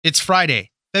It's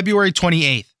Friday, February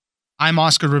 28th. I'm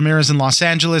Oscar Ramirez in Los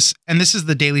Angeles, and this is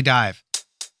the Daily Dive.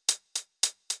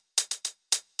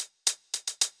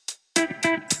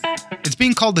 It's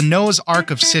being called the Noah's Ark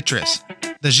of Citrus,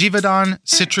 the Givaudan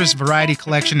Citrus Variety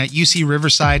Collection at UC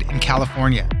Riverside in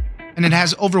California, and it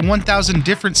has over 1,000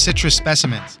 different citrus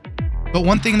specimens. But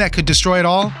one thing that could destroy it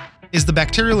all is the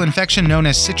bacterial infection known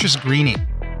as citrus greening,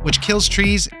 which kills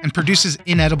trees and produces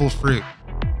inedible fruit.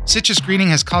 Citrus greening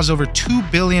has caused over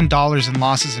 $2 billion in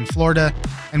losses in Florida,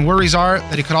 and worries are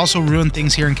that it could also ruin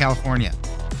things here in California.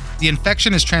 The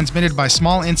infection is transmitted by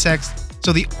small insects,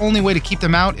 so the only way to keep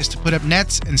them out is to put up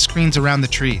nets and screens around the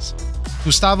trees.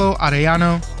 Gustavo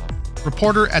Arellano,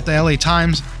 reporter at the LA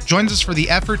Times, joins us for the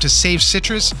effort to save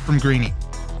citrus from greening.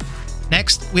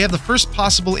 Next, we have the first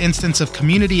possible instance of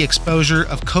community exposure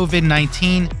of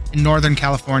COVID-19 in Northern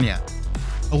California.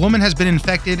 A woman has been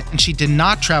infected, and she did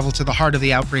not travel to the heart of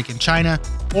the outbreak in China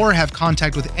or have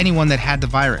contact with anyone that had the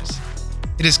virus.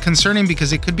 It is concerning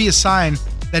because it could be a sign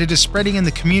that it is spreading in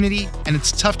the community, and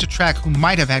it's tough to track who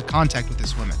might have had contact with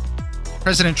this woman.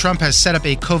 President Trump has set up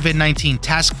a COVID-19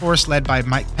 task force led by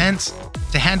Mike Pence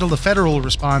to handle the federal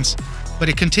response, but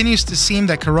it continues to seem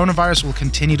that coronavirus will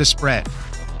continue to spread.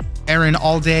 Aaron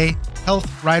Alday,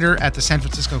 health writer at the San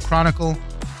Francisco Chronicle,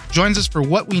 joins us for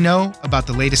what we know about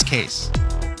the latest case.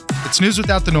 It's news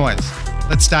without the noise.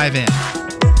 Let's dive in.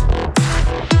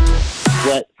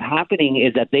 What's happening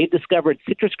is that they discovered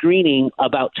citrus greening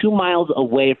about 2 miles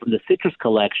away from the citrus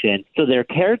collection. So their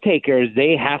caretakers,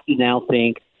 they have to now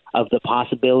think of the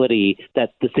possibility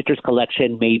that the citrus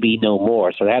collection may be no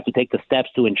more. So they have to take the steps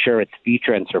to ensure its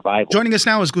future and survival. Joining us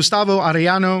now is Gustavo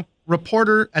Arellano,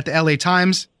 reporter at the LA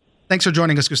Times. Thanks for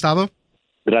joining us, Gustavo.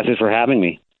 Gracias for having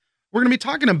me. We're going to be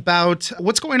talking about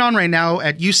what's going on right now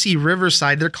at UC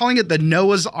Riverside. They're calling it the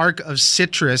Noah's Ark of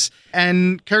Citrus,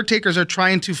 and caretakers are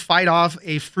trying to fight off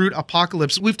a fruit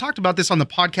apocalypse. We've talked about this on the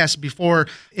podcast before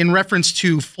in reference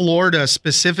to Florida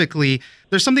specifically.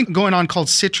 There's something going on called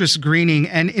citrus greening,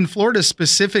 and in Florida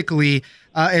specifically,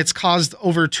 it's caused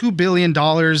over $2 billion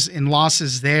in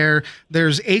losses there.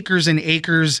 There's acres and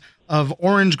acres of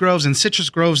orange groves and citrus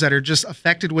groves that are just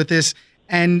affected with this,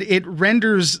 and it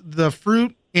renders the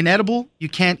fruit inedible. You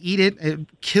can't eat it.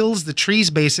 It kills the trees,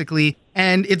 basically.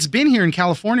 And it's been here in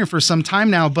California for some time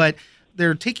now, but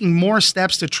they're taking more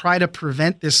steps to try to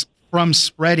prevent this from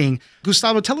spreading.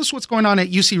 Gustavo, tell us what's going on at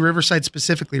UC Riverside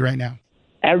specifically right now.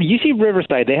 At UC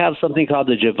Riverside, they have something called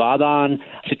the Givaudan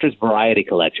Citrus Variety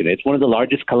Collection. It's one of the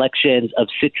largest collections of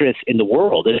citrus in the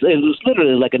world. It was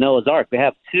literally like a Noah's Ark. They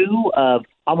have two of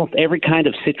almost every kind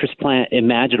of citrus plant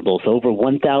imaginable, so over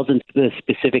 1,000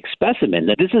 specific specimens.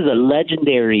 Now, this is a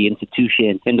legendary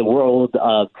institution in the world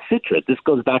of citrus. This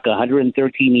goes back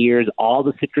 113 years. All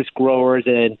the citrus growers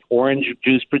and orange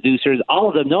juice producers, all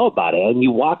of them know about it. And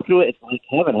you walk through it, it's like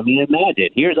heaven. I mean, imagine,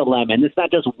 here's a lemon. It's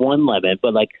not just one lemon,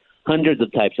 but like hundreds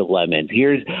of types of lemons.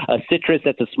 Here's a citrus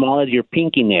that's as small as your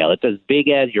pinky nail. It's as big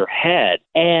as your head.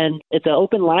 And it's an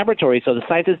open laboratory, so the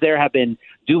scientists there have been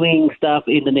doing stuff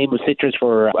in the name of citrus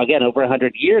for, again, over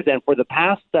 100 years. And for the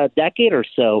past decade or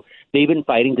so, they've been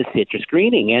fighting the citrus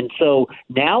greening. And so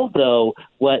now, though,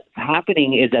 what's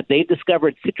happening is that they've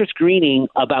discovered citrus greening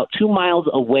about 2 miles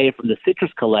away from the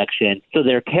citrus collection. So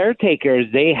their caretakers,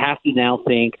 they have to now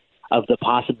think of the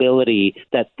possibility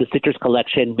that the citrus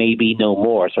collection may be no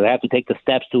more. So they have to take the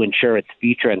steps to ensure its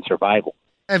future and survival.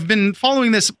 I've been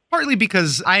following this partly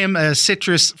because I am a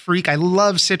citrus freak. I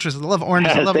love citrus. I love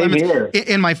oranges. I love lemons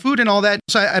in my food and all that.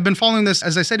 So I've been following this,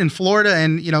 as I said, in Florida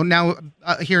and, now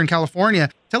here in California.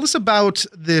 Tell us about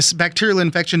this bacterial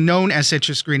infection known as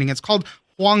citrus greening. It's called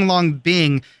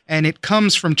Huanglongbing, and it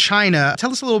comes from China.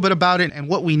 Tell us a little bit about it and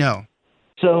what we know.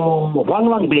 So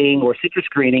Huanglongbing, or citrus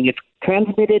greening, it's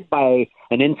transmitted by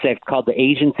an insect called the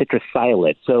Asian citrus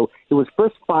ciliate. So it was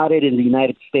first spotted in the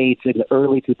United States in the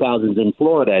early 2000s in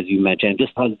Florida, as you mentioned. It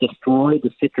just has destroyed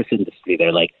the citrus industry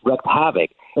there, like wreaked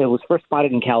havoc. It was first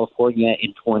spotted in California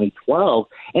in 2012.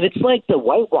 And it's like the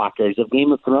White Walkers of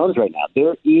Game of Thrones right now.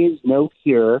 There is no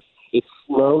cure. It's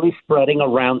slowly spreading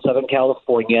around Southern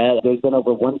California. There's been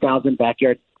over 1,000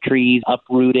 backyard trees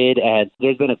uprooted, and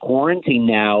there's been a quarantine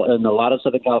now in a lot of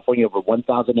Southern California, over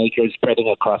 1,000 acres spreading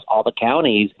across all the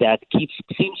counties that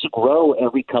seems to grow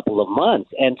every couple of months.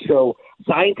 And so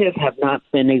scientists have not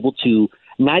been able to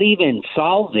not even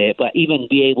solve it, but even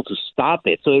be able to stop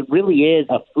it. So it really is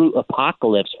a fruit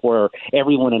apocalypse for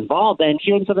everyone involved. And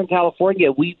here in Southern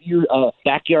California, we view a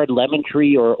backyard lemon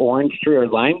tree or orange tree or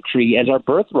lime tree as our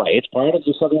birthright. It's part of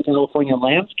the Southern California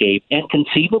landscape. And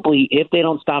conceivably, if they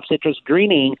don't stop citrus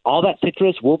greening, all that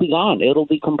citrus will be gone. It'll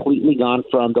be completely gone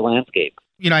from the landscape.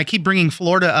 I keep bringing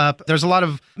Florida up. There's a lot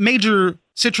of major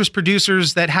citrus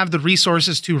producers that have the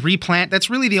resources to replant. That's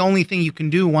really the only thing you can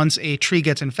do once a tree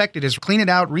gets infected is clean it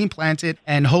out, replant it,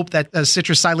 and hope that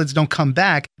citrus psyllids don't come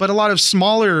back. But a lot of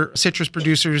smaller citrus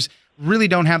producers really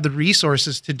don't have the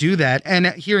resources to do that. And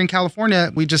here in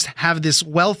California, we just have this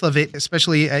wealth of it,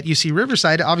 especially at UC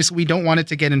Riverside. Obviously, we don't want it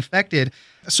to get infected.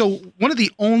 So one of the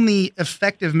only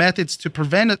effective methods to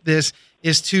prevent this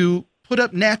is to put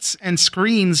up nets and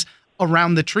screens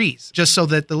around the trees, just so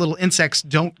that the little insects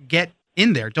don't get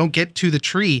in there, don't get to the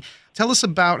tree. Tell us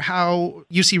about how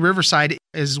UC Riverside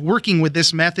is working with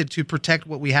this method to protect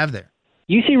what we have there.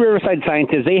 UC Riverside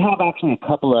scientists, they have actually a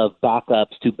couple of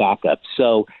backups to backups.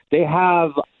 So they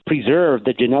have preserved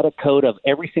the genetic code of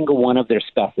every single one of their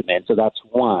specimens. So that's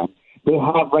one. They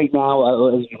have right now,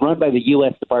 run by the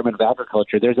U.S. Department of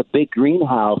Agriculture, there's a big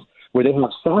greenhouse where they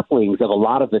have saplings of a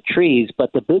lot of the trees.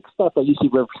 But the big stuff that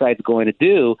UC Riverside is going to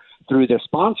do through their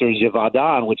sponsor,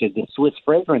 Givaudan, which is the Swiss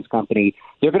fragrance company,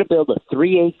 they're going to build a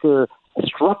 3-acre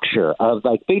structure of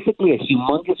like basically a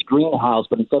humongous greenhouse,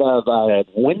 but instead of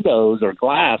windows or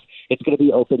glass, it's going to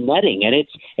be open netting. And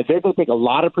they're going to take a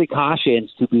lot of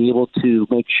precautions to be able to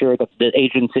make sure that the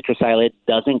Asian citrus psyllid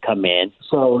doesn't come in.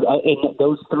 So in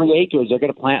those 3 acres, they're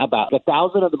going to plant about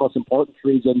 1,000 of the most important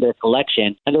trees in their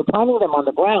collection. And they're planting them on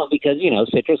the ground because,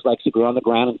 citrus likes to grow on the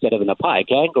ground instead of in a pot. It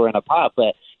can grow in a pot,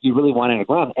 but you really want it on the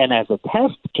ground. And as a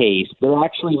test case, they're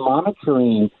actually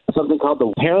monitoring something called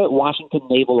the parent Washington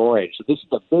navel orange. So this is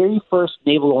the very first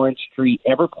navel orange tree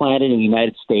ever planted in the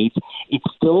United States. It's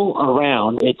still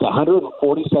around. It's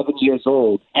 147 years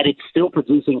old, and it's still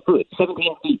producing fruit. It's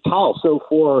 17 feet tall. So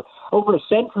for over a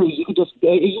century, it used to be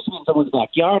in someone's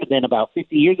backyard, and then about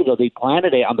 50 years ago, they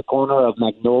planted it on the corner of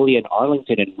Magnolia and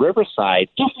Arlington and Riverside.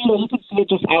 Just, you can see it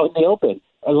just out in the open.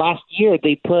 Last year,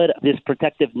 they put this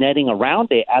protective netting around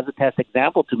it as a test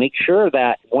example to make sure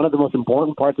that one of the most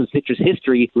important parts of citrus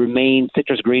history remains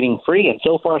citrus greening free. And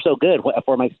so far, so good.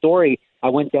 For my story, I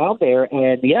went down there,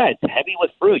 and it's heavy with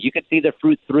fruit. You could see the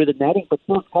fruit through the netting, but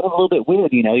still it's kind of a little bit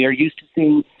weird. You're used to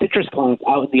seeing citrus plants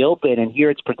out in the open, and here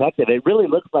it's protected. It really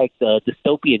looks like the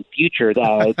dystopian future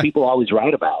that people always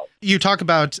write about. You talk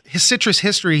about citrus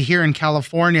history here in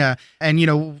California,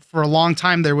 and, for a long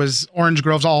time there was orange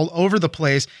groves all over the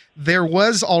place. There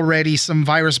was already some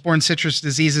virus-borne citrus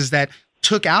diseases that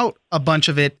took out a bunch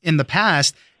of it in the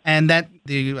past, and that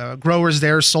the growers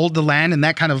there sold the land, and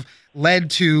that kind of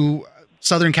led to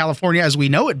Southern California as we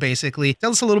know it, basically. Tell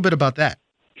us a little bit about that.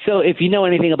 So if you know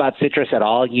anything about citrus at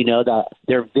all, you know that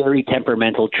they're very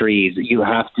temperamental trees. You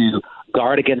have to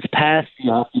guard against pests.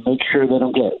 You have to make sure they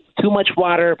don't get too much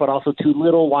water, but also too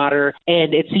little water.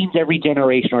 And it seems every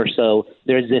generation or so,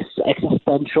 there's this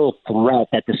existential threat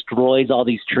that destroys all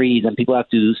these trees, and people have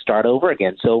to start over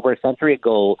again. So over a century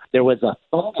ago, there was a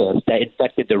fungus that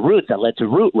infected the roots that led to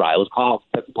root rot. It was called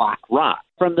black rot.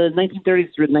 From the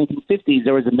 1930s through the 1950s,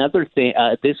 there was another thing.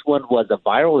 This one was a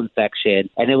viral infection,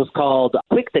 and it was called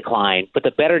quick decline. But the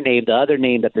better name, the other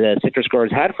name that the citrus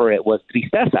growers had for it was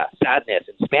tristeza, sadness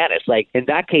in Spanish. Like in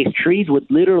that case, trees would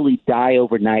literally die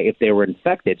overnight if they were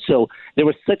infected. So there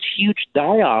was such huge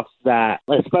die-offs that,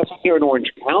 especially here in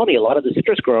Orange County, a lot of the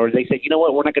citrus growers, they said, you know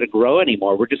what, we're not going to grow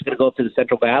anymore. We're just going to go up to the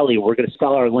Central Valley. We're going to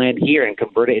sell our land here and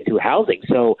convert it into housing.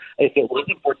 So if it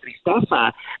wasn't for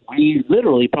tristeza, we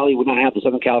literally probably would not have the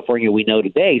Southern California we know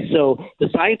today. So the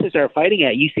scientists are fighting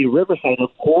at UC Riverside. Of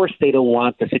course, they don't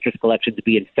want the citrus collection to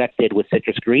be infected with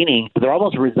citrus greening, but they're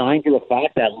almost resigned to the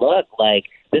fact that, look, like,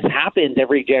 this happens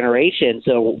every generation,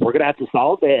 so we're going to have to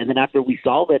solve it. And then after we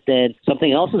solve it, then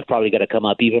something else is probably going to come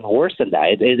up even worse than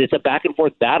that. It's a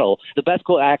back-and-forth battle. The best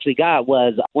quote I actually got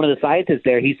was one of the scientists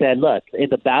there. He said, look, in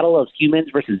the battle of humans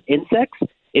versus insects,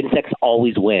 insects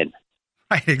always win.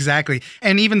 Right, exactly.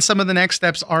 And even some of the next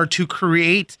steps are to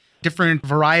create different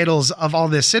varietals of all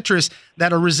this citrus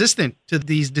that are resistant to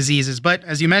these diseases. But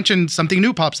as you mentioned, something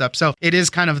new pops up. So it is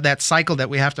kind of that cycle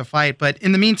that we have to fight. But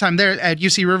in the meantime, there at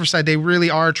UC Riverside, they really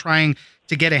are trying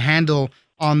to get a handle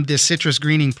on this citrus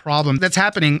greening problem that's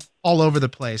happening all over the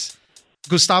place.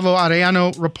 Gustavo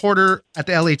Arellano, reporter at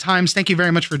the LA Times, thank you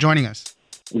very much for joining us.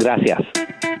 Gracias.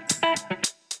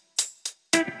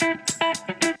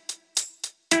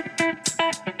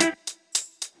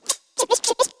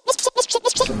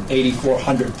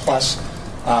 8,400 plus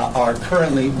are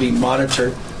currently being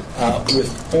monitored with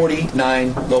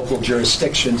 49 local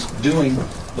jurisdictions doing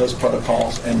those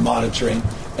protocols and monitoring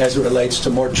as it relates to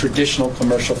more traditional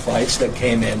commercial flights that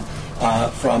came in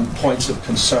from points of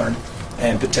concern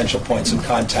and potential points of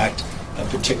contact,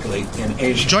 particularly in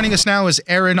Asia. Joining us now is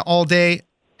Aaron Alday,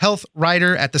 health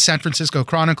writer at the San Francisco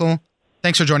Chronicle.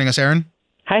 Thanks for joining us, Aaron.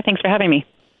 Hi, thanks for having me.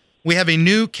 We have a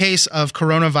new case of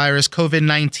coronavirus,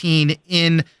 COVID-19,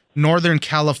 in Northern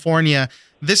California.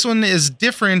 This one is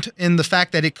different in the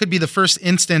fact that it could be the first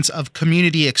instance of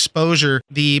community exposure.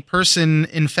 The person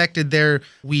infected there,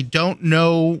 we don't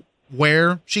know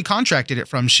where she contracted it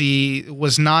from. She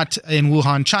was not in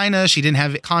Wuhan, China. She didn't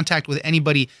have contact with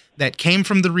anybody that came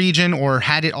from the region or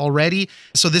had it already.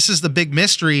 So this is the big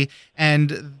mystery.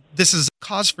 And this is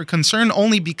cause for concern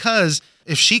only because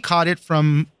if she caught it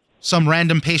from some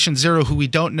random patient zero who we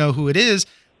don't know who it is,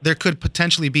 there could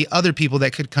potentially be other people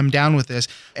that could come down with this.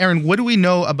 Aaron, what do we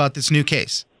know about this new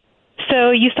case? So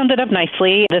you summed it up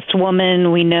nicely. This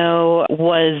woman we know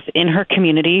was in her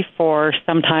community for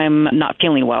some time not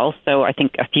feeling well. So I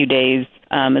think a few days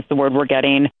is the word we're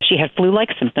getting. She had flu-like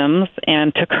symptoms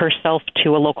and took herself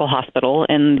to a local hospital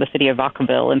in the city of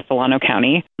Vacaville in Solano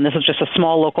County. And this was just a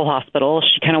small local hospital.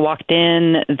 She kind of walked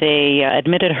in, they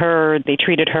admitted her, they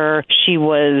treated her. She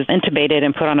was intubated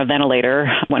and put on a ventilator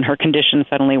when her condition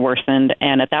suddenly worsened.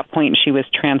 And at that point, she was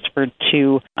transferred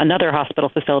to another hospital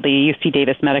facility, UC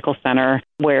Davis Medical Center,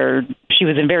 where she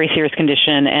was in very serious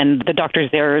condition. And the doctors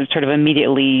there sort of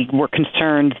immediately were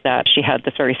concerned that she had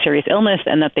this very serious illness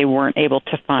and that they weren't able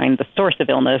to find the source of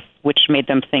illness, which made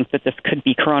them think that this could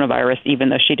be coronavirus, even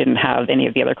though she didn't have any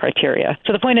of the other criteria.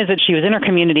 So the point is that she was in her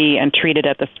community and treated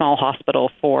at the small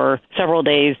hospital for several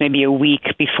days, maybe a week,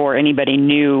 before anybody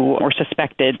knew or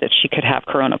suspected that she could have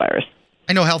coronavirus.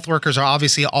 I know health workers are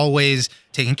obviously always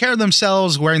taking care of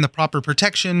themselves, wearing the proper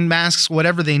protection, masks,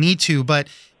 whatever they need to, but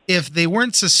if they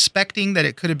weren't suspecting that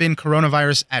it could have been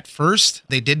coronavirus at first,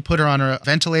 they did put her on a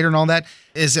ventilator and all that,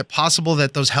 is it possible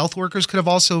that those health workers could have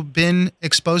also been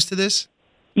exposed to this?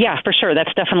 Yeah, for sure.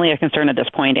 That's definitely a concern at this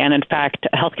point. And in fact,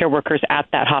 healthcare workers at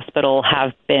that hospital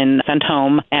have been sent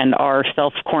home and are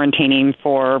self-quarantining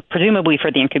presumably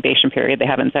for the incubation period. They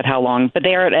haven't said how long, but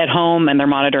they are at home and they're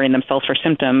monitoring themselves for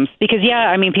symptoms. Because,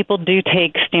 people do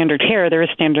take standard care. There is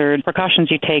standard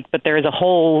precautions you take, but there is a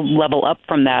whole level up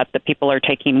from that people are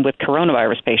taking with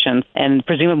coronavirus patients. And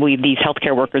presumably these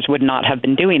healthcare workers would not have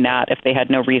been doing that if they had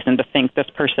no reason to think this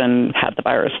person had the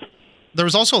virus. There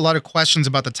was also a lot of questions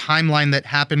about the timeline that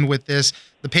happened with this.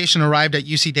 The patient arrived at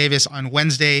UC Davis on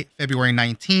Wednesday, February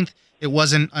 19th. It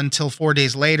wasn't until 4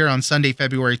 days later, on Sunday,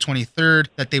 February 23rd,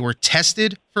 that they were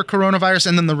tested for coronavirus,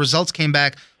 and then the results came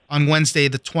back on Wednesday,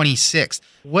 the 26th.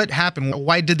 What happened?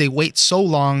 Why did they wait so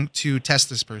long to test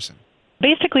this person?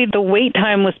 Basically, the wait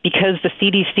time was because the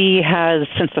CDC has,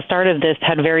 since the start of this,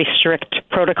 had very strict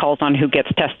protocols on who gets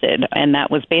tested. And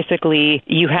that was basically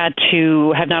you had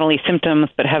to have not only symptoms,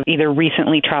 but have either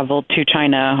recently traveled to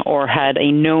China or had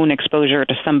a known exposure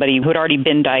to somebody who had already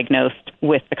been diagnosed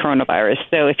with the coronavirus.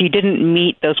 So if you didn't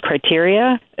meet those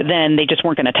criteria, then they just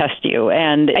weren't going to test you.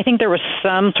 And I think there was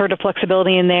some sort of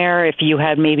flexibility in there. If you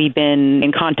had maybe been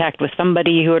in contact with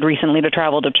somebody who had recently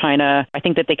traveled to China, I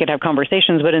think that they could have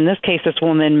conversations. But in this case, this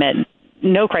woman met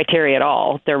no criteria at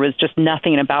all. There was just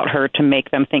nothing about her to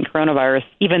make them think coronavirus,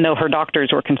 even though her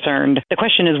doctors were concerned. The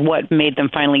question is what made them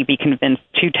finally be convinced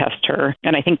to test her.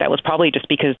 And I think that was probably just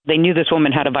because they knew this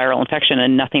woman had a viral infection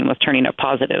and nothing was turning up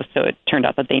positive. So it turned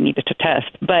out that they needed to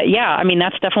test. But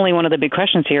that's definitely one of the big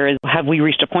questions here is, have we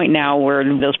reached a point now where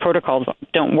those protocols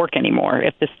don't work anymore?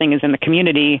 If this thing is in the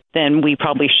community, then we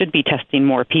probably should be testing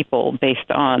more people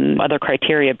based on other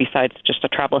criteria besides just a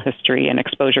travel history and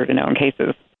exposure to known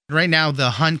cases. Right now,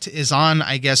 the hunt is on,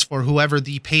 I guess, for whoever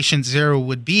the patient zero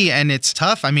would be. And it's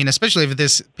tough. Especially if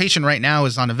this patient right now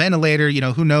is on a ventilator,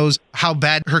 who knows how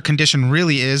bad her condition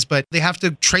really is. But they have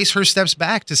to trace her steps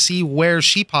back to see where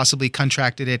she possibly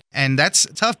contracted it. And that's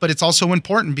tough, but it's also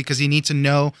important because you need to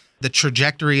know the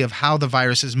trajectory of how the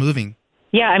virus is moving.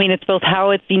 Yeah, it's both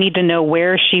you need to know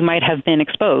where she might have been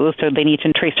exposed, so they need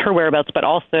to trace her whereabouts, but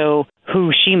also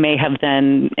who she may have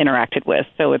then interacted with.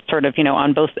 So it's sort of,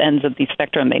 on both ends of the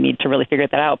spectrum, they need to really figure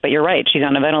that out. But you're right, she's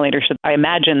on a ventilator, so I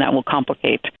imagine that will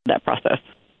complicate that process.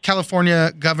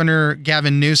 California Governor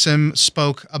Gavin Newsom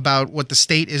spoke about what the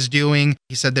state is doing.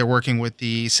 He said they're working with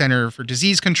the Center for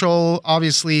Disease Control,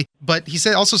 obviously, but he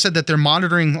also said that they're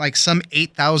monitoring some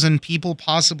 8,000 people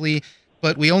possibly,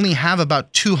 but we only have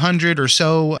about 200 or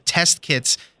so test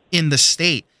kits in the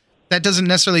state. That doesn't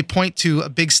necessarily point to a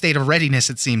big state of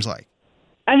readiness, it seems like.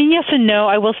 Yes and no.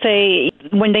 I will say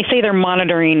when they say they're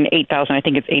monitoring 8,000, I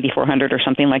think it's 8,400 or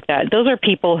something like that. Those are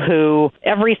people who,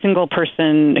 every single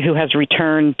person who has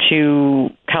returned to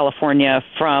California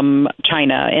from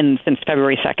China since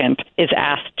February 2nd is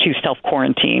asked to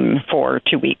self-quarantine for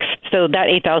 2 weeks. So that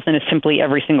 8,000 is simply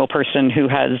every single person who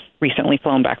has recently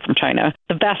flown back from China.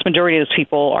 The vast majority of those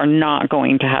people are not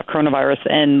going to have coronavirus,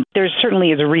 and there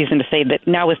certainly is a reason to say that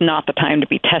now is not the time to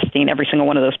be testing every single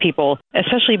one of those people,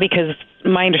 especially because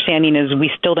my understanding is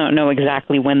we still don't know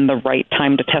exactly when the right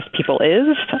time to test people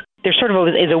is. There sort of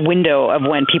is a window of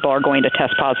when people are going to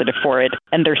test positive for it,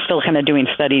 and they're still kind of doing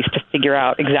studies to figure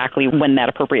out exactly when that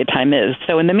appropriate time is.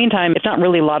 So in the meantime, it's not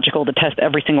really logical to test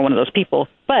every single one of those people.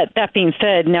 But that being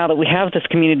said, now that we have this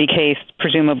community case,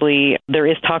 presumably there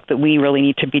is talk that we really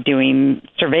need to be doing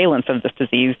surveillance of this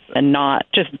disease and not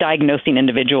just diagnosing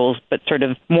individuals, but sort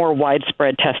of more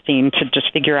widespread testing to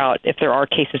just figure out if there are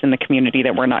cases in the community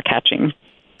that we're not catching.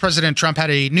 President Trump had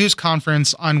a news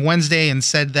conference on Wednesday and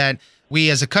said that we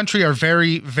as a country are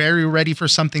very, very ready for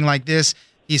something like this.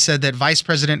 He said that Vice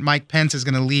President Mike Pence is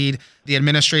going to lead the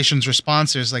administration's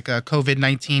response. There's like a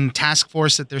COVID-19 task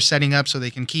force that they're setting up so they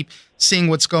can keep seeing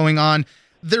what's going on.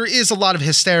 There is a lot of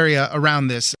hysteria around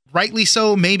this. Rightly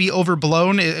so, maybe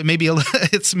overblown.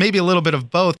 It's maybe a little bit of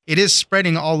both. It is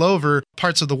spreading all over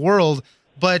parts of the world,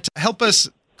 but help us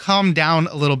calm down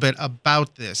a little bit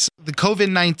about this. The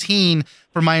COVID-19,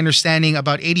 from my understanding,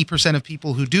 about 80% of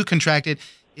people who do contract it,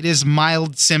 it is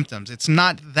mild symptoms. It's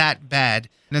not that bad.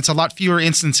 And it's a lot fewer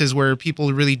instances where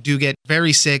people really do get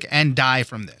very sick and die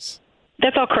from this.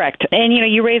 That's all correct. And,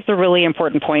 you raised a really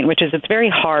important point, which is it's very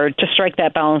hard to strike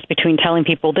that balance between telling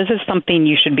people this is something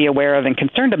you should be aware of and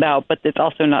concerned about, but it's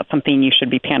also not something you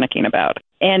should be panicking about.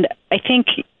 And I think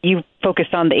you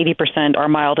focused on the 80% are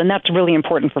mild, and that's really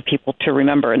important for people to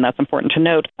remember, and that's important to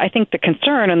note. I think the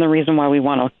concern and the reason why we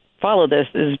want to follow this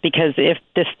is because if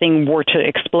this thing were to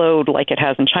explode like it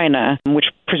has in China, which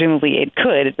presumably it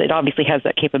could, it obviously has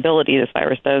that capability, this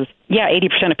virus does. Yeah,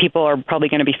 80% of people are probably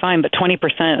going to be fine, but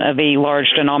 20% of a large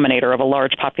denominator of a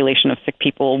large population of sick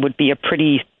people would be a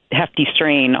pretty hefty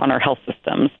strain on our health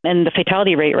systems. And the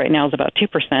fatality rate right now is about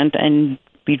 2%, and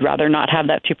we'd rather not have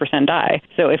that 2% die.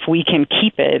 So if we can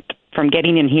keep it from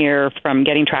getting in here, from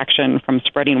getting traction, from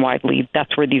spreading widely,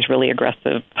 that's where these really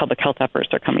aggressive public health efforts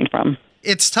are coming from.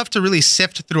 It's tough to really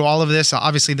sift through all of this.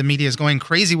 Obviously, the media is going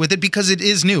crazy with it because it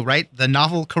is new, right? The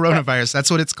novel coronavirus, that's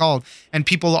what it's called. And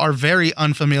people are very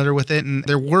unfamiliar with it, and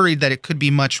they're worried that it could be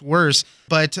much worse.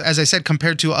 But as I said,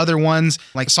 compared to other ones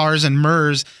like SARS and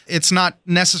MERS, it's not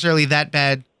necessarily that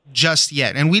bad just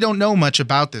yet. And we don't know much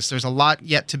about this. There's a lot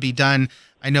yet to be done.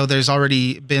 I know there's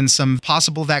already been some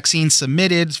possible vaccines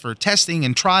submitted for testing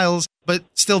and trials, but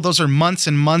still those are months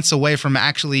and months away from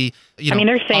actually,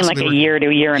 they're saying like a year to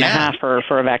a year and a half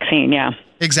for a vaccine, yeah.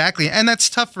 Exactly. And that's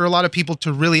tough for a lot of people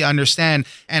to really understand.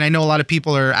 And I know a lot of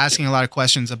people are asking a lot of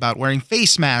questions about wearing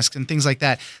face masks and things like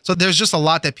that. So there's just a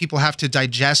lot that people have to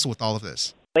digest with all of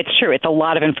this. It's true. It's a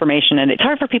lot of information, and it's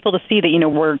hard for people to see that,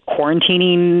 we're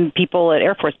quarantining people at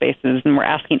Air Force bases, and we're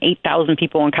asking 8,000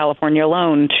 people in California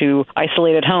alone to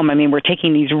isolate at home. We're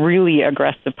taking these really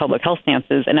aggressive public health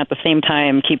stances, and at the same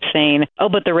time keep saying, oh,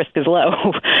 but the risk is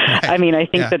low. Right. I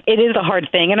think that it is a hard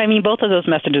thing. And both of those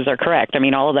messages are correct.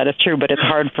 All of that is true, but it's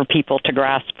hard for people to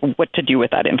grasp what to do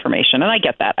with that information. And I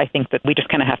get that. I think that we just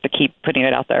kind of have to keep putting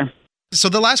it out there. So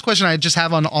the last question I just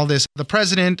have on all this, the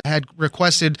president had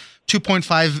requested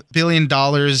 $2.5 billion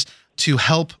to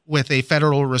help with a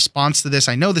federal response to this.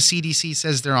 I know the CDC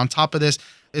says they're on top of this.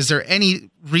 Is there any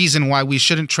reason why we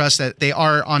shouldn't trust that they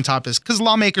are on top of this? Because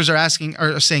lawmakers are saying,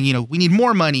 we need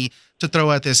more money to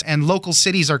throw at this, and local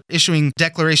cities are issuing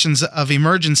declarations of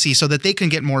emergency so that they can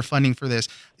get more funding for this.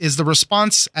 Is the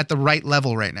response at the right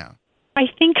level right now? I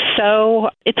think so.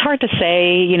 It's hard to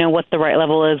say, what the right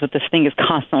level is, but this thing is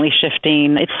constantly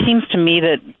shifting. It seems to me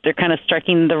that they're kind of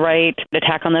striking the right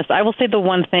attack on this. I will say the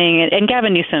one thing, and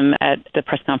Gavin Newsom at the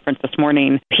press conference this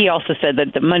morning, he also said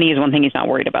that the money is one thing he's not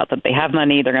worried about, that they have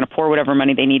money, they're going to pour whatever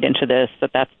money they need into this,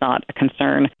 that's not a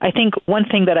concern. I think one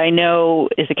thing that I know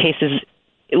is the case is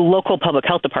local public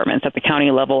health departments at the county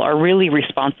level are really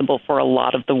responsible for a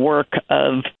lot of the work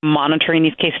of monitoring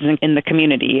these cases in the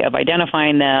community, of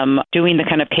identifying them, doing the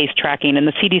kind of case tracking. And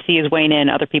the CDC is weighing in,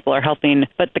 other people are helping.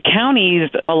 But the counties,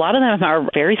 a lot of them are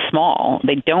very small.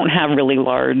 They don't have really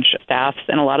large staffs,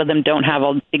 and a lot of them don't have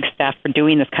a big staff for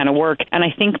doing this kind of work. And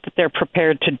I think that they're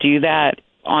prepared to do that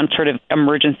on sort of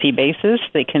emergency basis.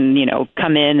 They can,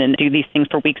 come in and do these things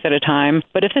for weeks at a time.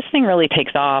 But if this thing really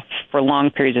takes off for long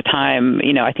periods of time,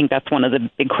 I think that's one of the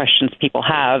big questions people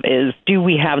have is, do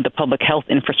we have the public health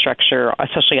infrastructure,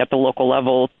 especially at the local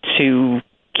level, to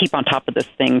keep on top of this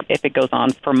thing if it goes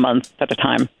on for months at a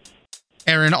time.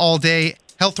 Erin Allday,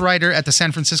 health writer at the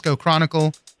San Francisco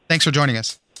Chronicle. Thanks for joining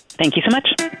us. Thank you so much.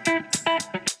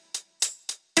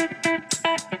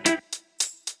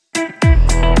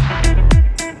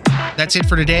 That's it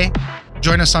for today.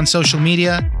 Join us on social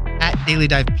media at Daily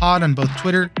Dive Pod on both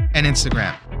Twitter and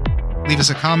Instagram. Leave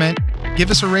us a comment, give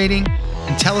us a rating,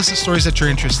 and tell us the stories that you're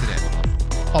interested in.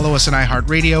 Follow us on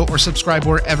iHeartRadio or subscribe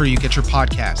wherever you get your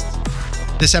podcasts.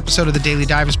 This episode of The Daily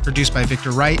Dive is produced by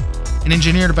Victor Wright and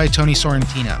engineered by Tony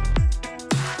Sorrentino.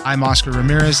 I'm Oscar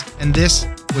Ramirez, and this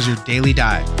was your Daily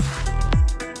Dive.